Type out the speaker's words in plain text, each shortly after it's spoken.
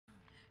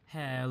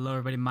Hello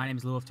everybody, my name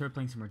is Lil Turtle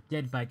playing some more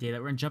Dead by Daylight.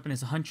 We're gonna jump in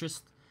as a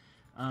huntress.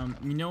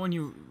 You know when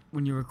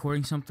you're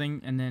recording something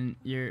and then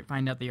you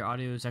find out that your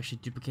audio is actually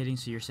duplicating,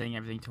 so you're saying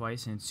everything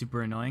twice and it's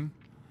super annoying?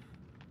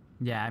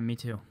 Yeah, me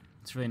too.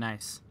 It's really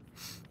nice.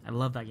 I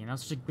love that game. That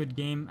was such a good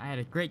game. I had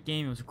a great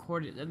game. It was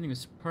recorded. Everything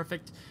was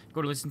perfect.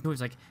 Go to listen to it.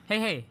 It's like,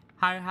 hey,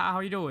 how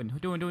are you doing?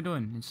 Doing?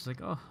 And it's just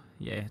like, oh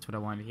yeah, that's what I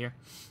wanted to hear.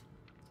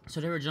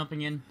 So today we're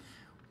jumping in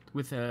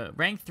with a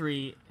rank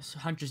 3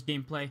 huntress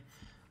gameplay.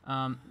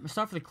 Let's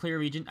start with the clear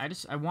region.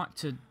 I want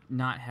to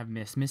not have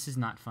miss. Miss is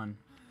not fun.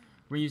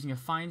 We're using a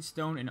fine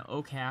stone and an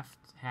oak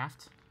haft.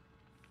 That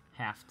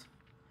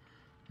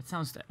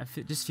sounds.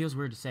 It just feels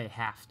weird to say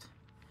haft.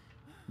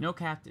 An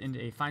oak haft and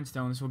a fine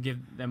stone. This will give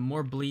them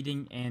more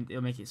bleeding and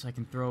it'll make it so I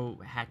can throw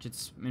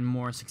hatchets in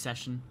more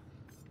succession.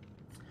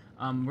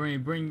 We're going to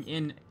bring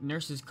in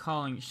Nurse's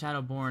Calling,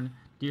 Shadowborn,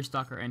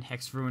 Deerstalker, and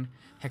Hex Rune.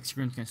 Hex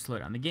Rune's going to slow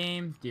down the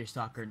game.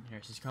 Deerstalker,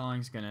 Nurse's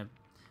Calling is going to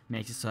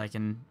make it so I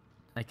can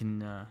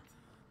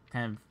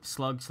kind of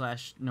slug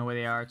slash know where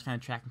they are. It's kind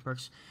of tracking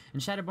perks.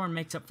 And Shadowborn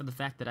makes up for the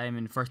fact that I am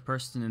in first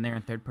person and they're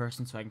in third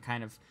person, so I can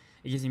kind of,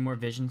 it gives me more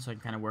vision, so I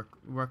can kind of work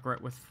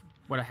with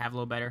what I have a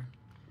little better.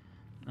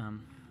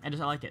 I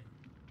like it.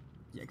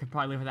 Yeah, I could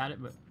probably live without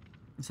it, but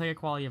it's like a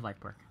quality of life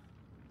perk.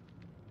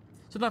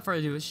 So without further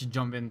ado, let's just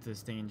jump into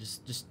this thing and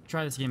just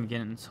try this game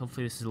again, and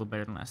hopefully this is a little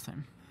better than last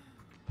time.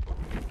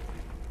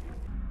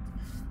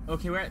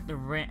 Okay, we're at the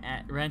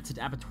rented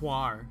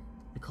abattoir,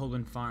 the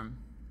Colwyn Farm.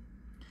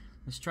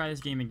 Let's try this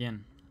game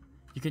again.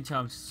 You can tell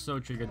I'm so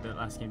triggered that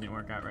last game didn't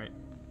work out right.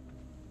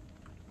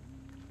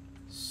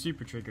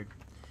 Super triggered.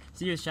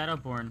 See, with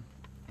Shadowborn,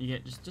 you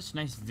get just a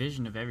nice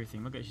vision of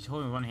everything. Look at, she's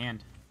holding with one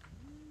hand.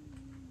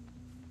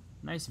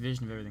 Nice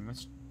vision of everything.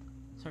 Let's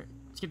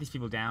get these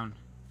people down.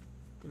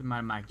 Get them out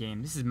of my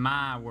game. This is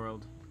my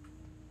world.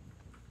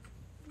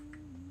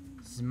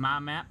 This is my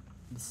map.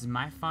 This is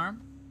my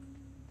farm.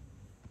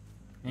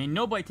 Ain't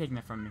nobody taking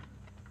that from me.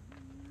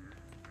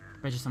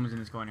 Bet you someone's in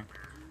this corner.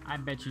 I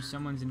bet you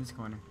someone's in this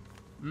corner.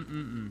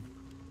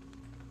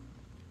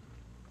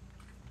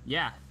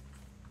 Yeah.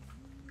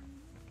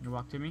 You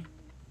walk to me?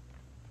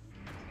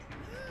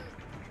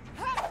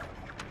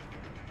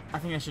 I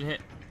think I should hit.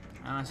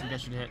 I honestly think I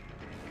should hit.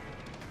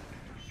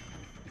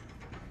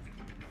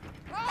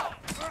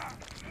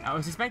 I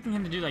was expecting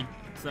him to do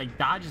like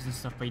dodges and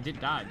stuff, but he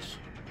didn't dodge.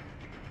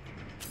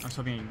 I was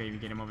hoping I could maybe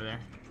get him over there.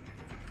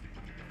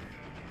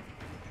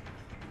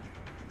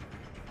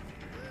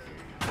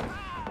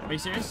 Are you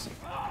serious?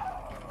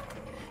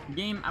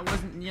 Game, I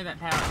wasn't near that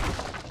power.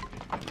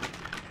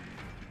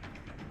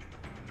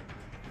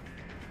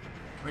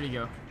 Where'd he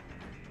go?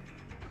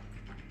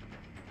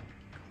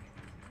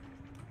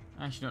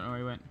 I actually don't know where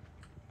he went.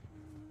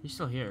 He's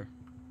still here.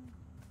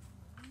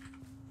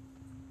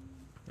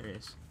 There he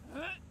is.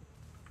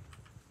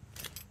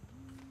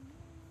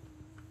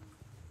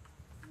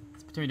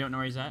 Let's pretend we don't know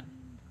where he's at.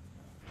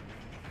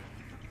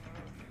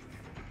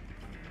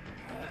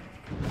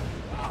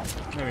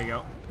 There we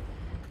go.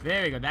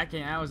 There we go.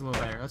 That was a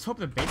little better. Let's hope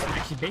the basement.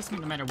 Actually,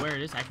 basement, no matter where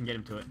it is, I can get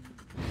him to it.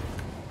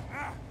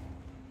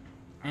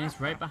 And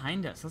it's right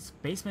behind us. Let's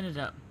basement it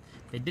up.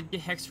 They did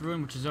get Hex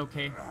Rune, which is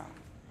okay.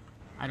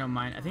 I don't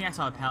mind. I think I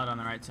saw a pallet on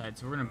the right side,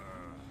 so we're gonna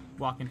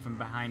walk in from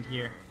behind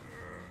here.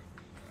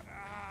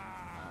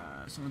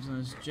 Someone's on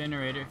this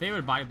generator. If they would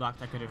have body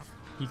blocked,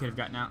 he could have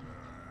gotten out.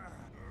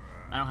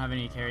 I don't have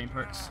any carrying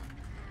perks.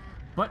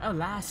 But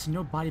alas,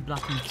 no body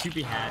blocking to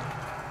be had.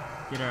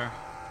 Get our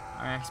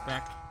axe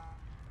back.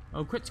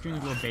 Oh, quit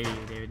screaming, little baby,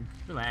 David.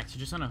 Relax, you're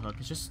just on a hook.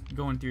 It's just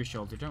going through your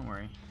shoulder, don't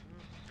worry.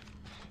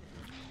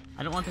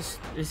 I don't want this.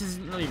 This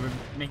isn't really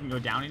making it go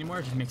down anymore.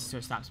 It just makes it so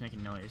it stops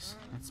making noise.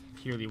 That's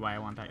purely why I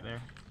want that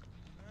there.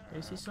 Do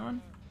I see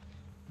someone?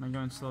 Am I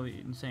going slowly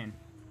insane?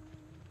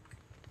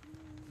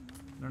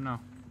 I don't know.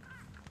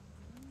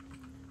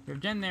 We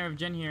have Jen there, we have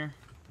Jen here.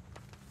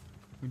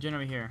 We have Jen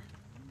over here.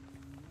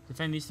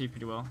 Defend these three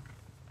pretty well.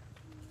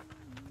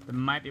 That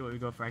might be what we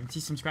go for. I can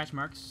see some scratch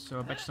marks, so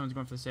I bet you someone's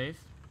going for the save.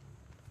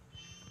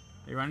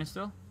 Are you running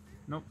still?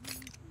 Nope.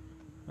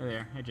 Oh,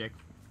 there. Hey, Jake.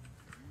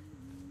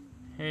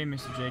 Hey,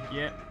 Mr. Jake.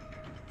 Yep.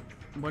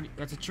 What?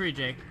 That's a tree,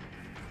 Jake.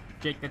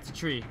 Jake, that's a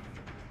tree.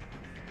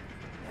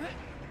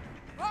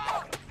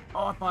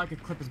 Oh, I thought I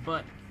could clip his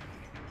butt.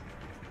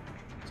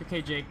 It's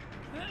okay, Jake.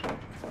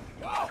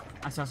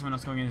 I saw someone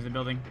else going into the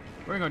building.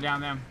 We're gonna go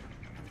down them.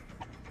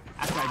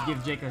 After I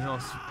give Jake a little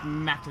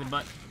smack to the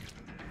butt.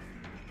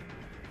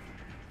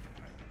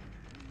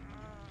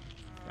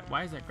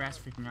 Why is that grass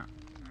freaking out?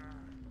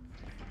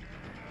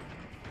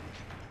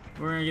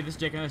 We're gonna give this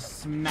Jake another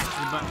smack to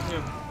the butt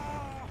too.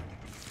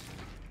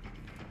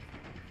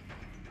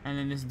 And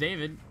then this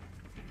David.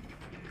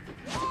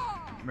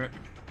 Rip.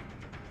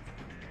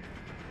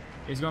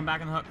 He's going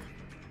back on the hook.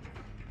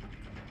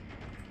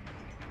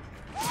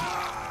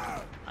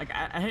 Like,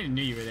 I didn't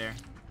knew you were there.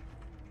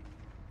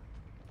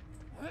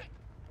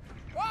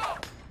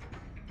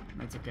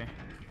 That's okay.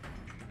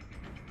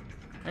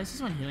 Is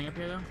this one healing up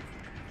here though?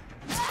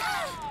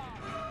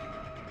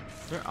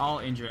 They're all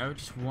injured. I would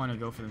just want to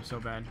go for them so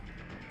bad.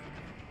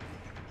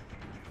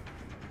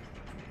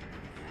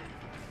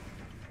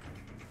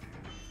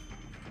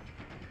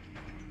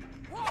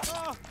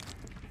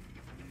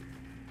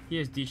 He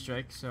has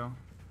D-strike, so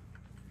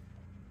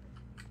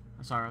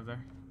I saw her over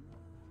there.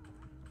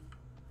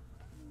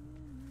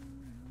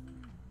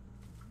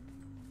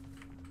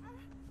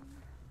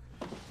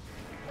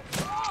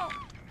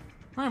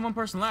 Only one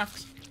person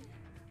left.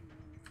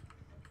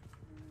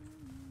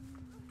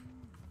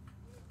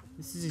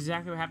 This is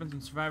exactly what happens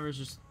when survivors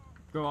just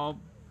go all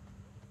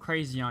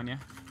crazy on you.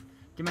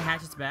 Get my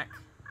hatchets back.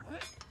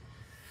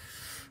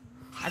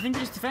 I think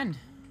we just defend.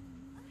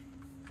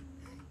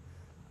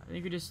 I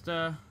think we just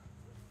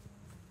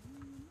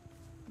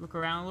look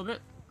around a little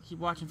bit. Keep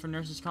watching for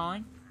nurses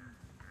calling.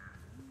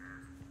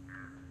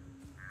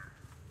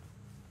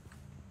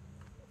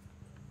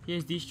 He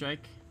has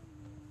D-strike.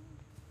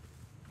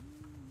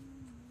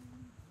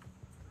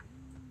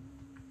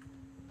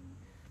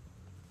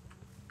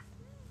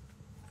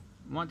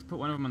 I want to put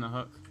one of them on the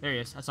hook. There he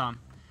is. I saw him.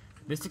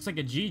 This looks like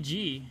a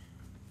GG.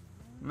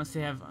 Unless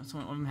they have,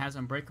 one of them has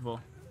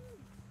Unbreakable.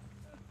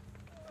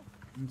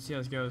 Let's see how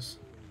this goes.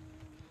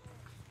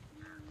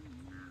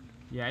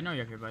 Yeah, I know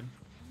you're up here, bud.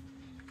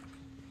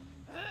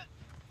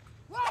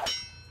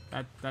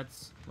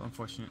 That's a little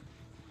unfortunate.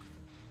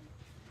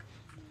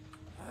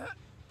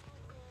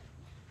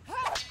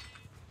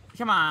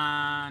 Come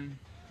on.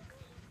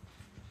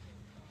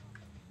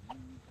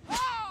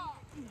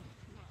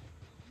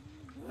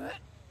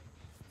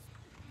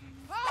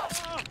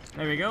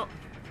 There we go.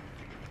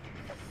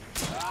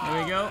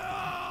 There we go.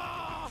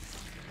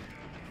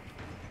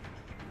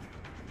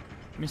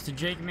 Mr.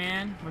 Jake,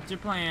 man, what's your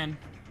plan?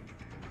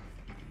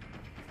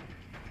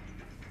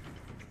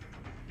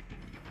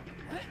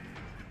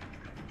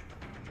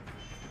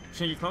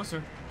 Should get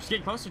closer. Just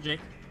get closer,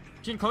 Jake.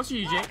 Just getting closer to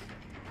you, Jake.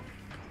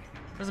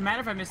 Doesn't matter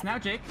if I miss now,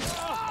 Jake.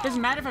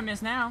 Doesn't matter if I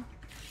miss now.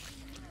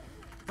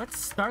 Let's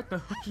start the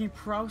hooking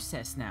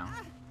process now.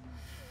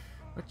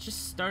 Let's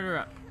just start her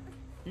up.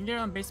 You can get her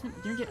on basement.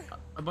 You can get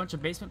a bunch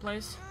of basement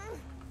plays.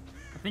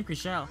 I think we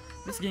shall.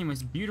 This game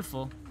was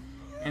beautiful,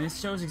 and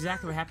this shows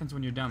exactly what happens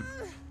when you're dumb.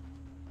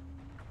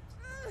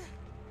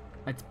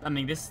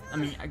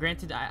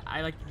 Granted,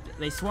 I like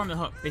they swarm the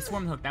hook. They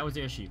swarm the hook. That was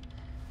the issue.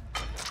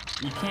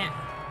 You can't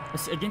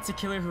against a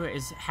killer who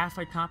is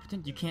halfway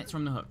competent. You can't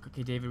swarm the hook.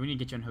 Okay, David, we need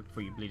to get you on hook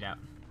before you bleed out.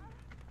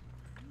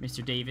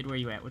 Mr. David, where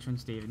you at? Which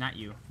one's David? Not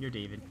you. You're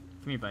David.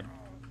 Come here, bud.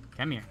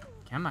 Come here.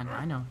 Come on.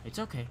 I know. It's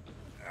okay.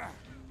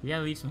 You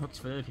gotta leave some hooks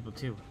for the other people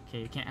too. Okay,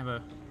 you can't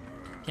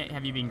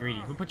have you being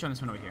greedy. We'll put you on this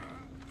one over here.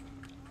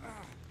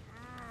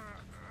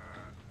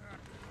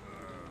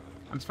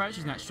 I'm surprised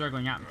she's not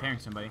struggling out and carrying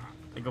somebody.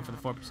 They go for the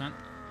 4%. I'm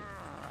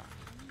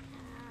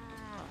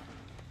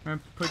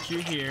gonna put you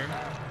here.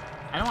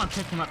 I don't want to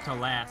pick him up till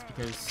last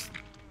because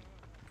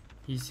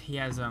he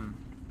has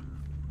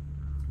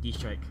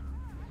D-strike.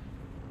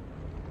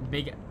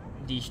 Big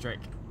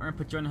D-strike. We're gonna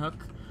put you on the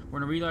hook. We're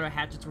gonna reload our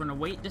hatchets. We're gonna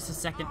wait just a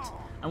second.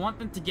 I want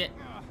them to get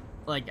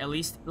like at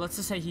least, let's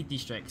just say he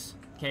D-strikes,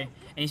 okay?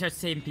 And he starts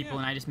saving people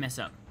and I just mess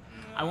up.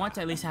 I want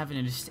to at least have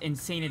an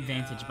insane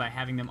advantage by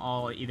having them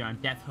all either on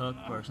death hook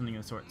or something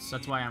of the sort. So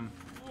that's why I'm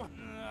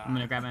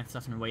gonna grab my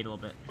stuff and wait a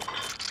little bit.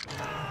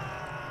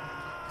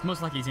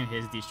 Most likely he's gonna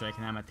hit his D-strike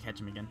and I'm gonna have to catch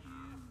him again.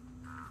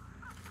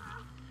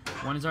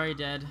 One is already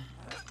dead.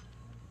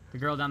 The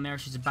girl down there,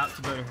 she's about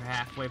to go to her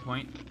halfway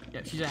point.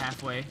 Yep, she's at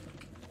halfway.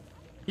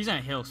 He's on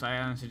a hill, so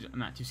I'm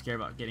not too scared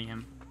about getting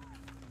him.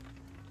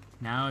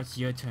 Now it's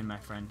your turn, my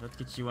friend. Let's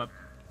get you up.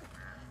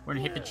 We're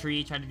gonna hit the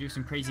tree, try to do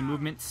some crazy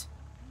movements.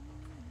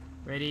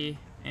 Ready,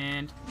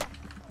 and...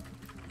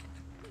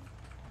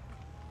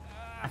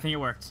 I think it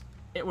worked.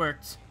 It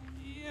worked.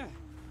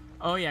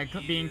 Oh yeah,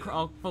 being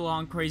all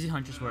full-on crazy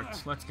huntress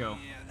worked. Let's go.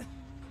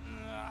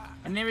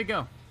 And there we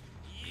go.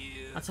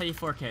 That's how you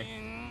 4K.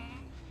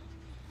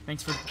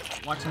 Thanks for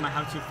watching my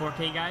how-to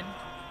 4K guide.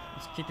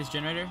 Let's kick this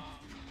generator.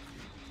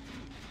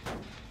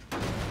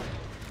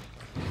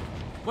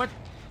 What?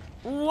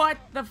 What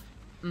the f-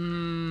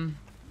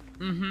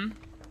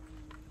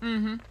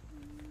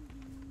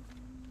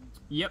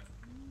 Yep.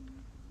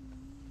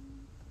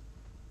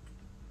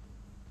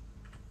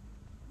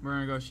 We're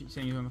gonna go saying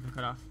he's going to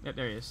cut off. Yep,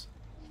 there he is.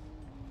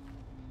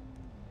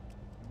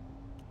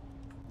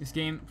 This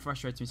game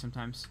frustrates me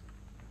sometimes.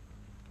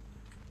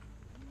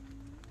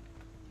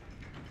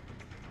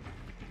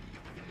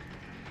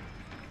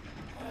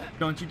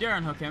 Don't you dare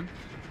unhook him.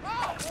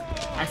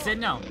 I said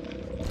no.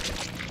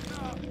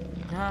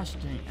 Gosh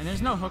dang. And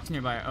there's no hooks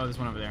nearby. Oh, there's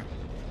one over there.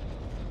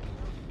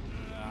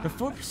 The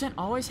 4%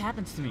 always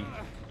happens to me.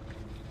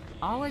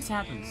 Always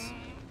happens.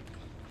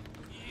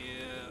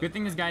 Good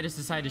thing this guy just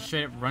decided to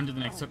straight up run to the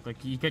next hook.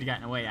 Like, he could have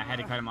gotten away. I had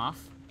to cut him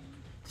off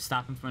to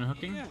stop him from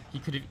unhooking. He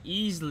could have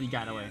easily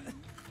got away.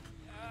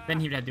 Then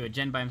he would have to do a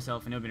gen by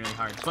himself and it would have been really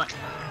hard. But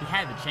he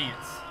had the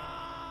chance.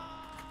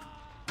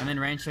 And then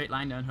ran straight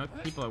line to unhook.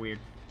 People are weird.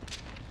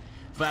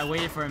 But I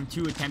waited for him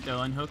to attempt to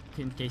unhook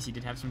in case he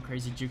did have some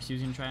crazy jukes he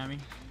was going to try on me.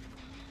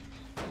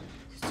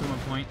 2 more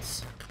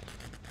points.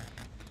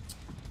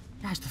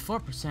 Gosh, the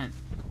 4%.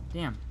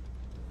 Damn.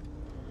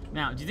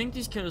 Now, do you think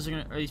these killers are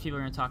gonna, or these people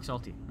are gonna talk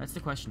salty? That's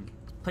the question.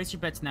 Place your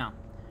bets now.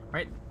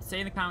 Right? Say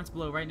in the comments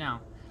below right now.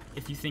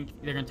 if you think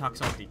they're gonna talk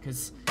salty,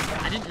 because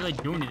I didn't really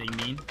do anything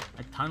mean.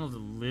 I tunneled a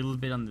little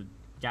bit on the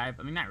guy.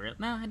 I mean, not really.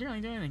 No, I didn't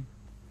really do anything.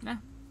 No. I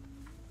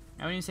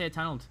wouldn't even say I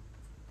tunneled.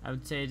 I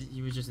would say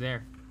he was just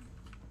there.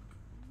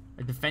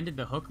 I defended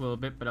the hook a little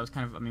bit, but I was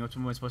kind of, I mean, what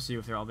am I supposed to do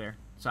if they're all there?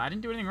 So I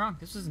didn't do anything wrong.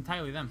 This was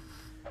entirely them.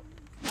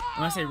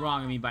 When I say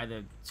wrong, I mean by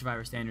the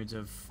Survivor standards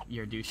of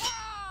you're a douche.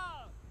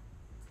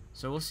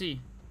 So we'll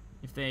see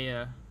if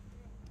they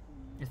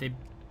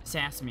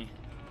sass me.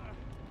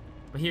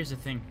 But here's the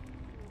thing.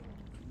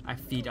 I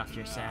feed off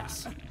your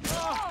sass.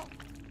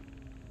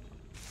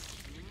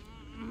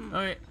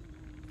 Okay.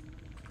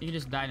 You can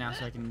just die now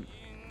so I can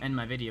end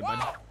my video,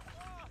 bud.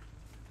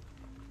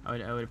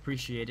 I would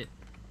appreciate it.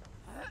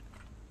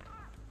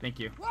 Thank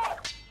you.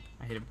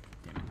 I hit him.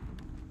 Damn it.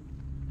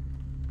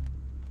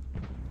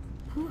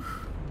 Whew.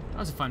 That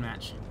was a fun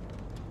match.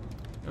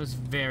 It was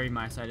very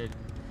my-sided.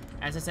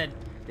 As I said,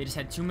 they just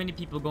had too many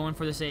people going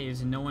for the saves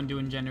and no one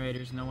doing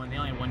generators. No one. They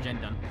only had one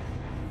gen done.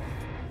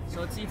 So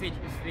let's see if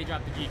they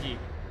drop the GG.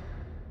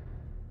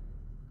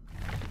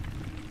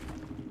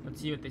 Let's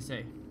see what they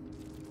say.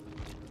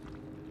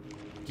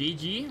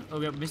 GG? Oh,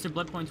 yeah, Mr.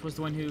 Bloodpoints was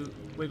the one who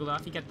wiggled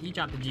off. He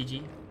dropped the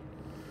GG.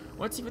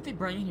 Let's see what they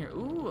brought in here.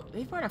 Ooh,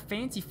 they brought a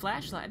fancy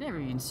flashlight. I never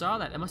even saw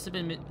that. That must have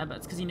been.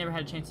 It's because he never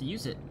had a chance to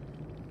use it.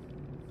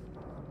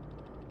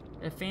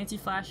 A fancy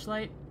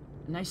flashlight.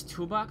 Nice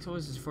toolbox. What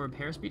was this for?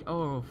 Repair speed?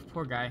 Oh,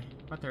 poor guy.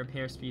 About the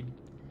repair speed.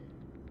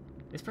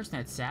 This person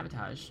had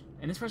sabotage.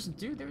 And this person,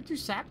 dude, there were 2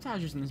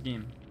 sabotagers in this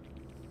game.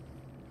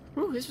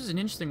 Ooh, this was an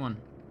interesting one.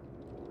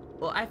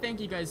 Well, I thank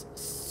you guys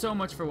so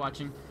much for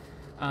watching.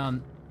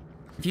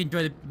 If you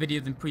enjoyed the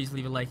video, then please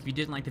leave a like. If you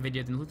didn't like the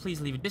video, then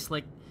please leave a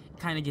dislike. It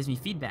kind of gives me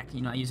feedback.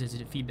 You know, I use it as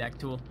a feedback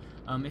tool.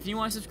 If you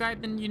want to subscribe,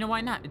 then you know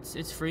why not?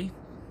 It's free.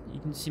 You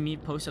can see me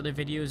post other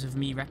videos of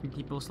me wrecking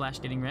people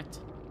 / getting wrecked.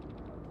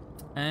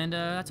 And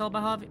that's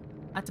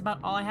about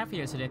all I have for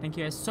you guys today. Thank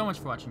you guys so much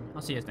for watching.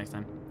 I'll see you guys next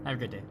time. Have a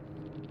good day.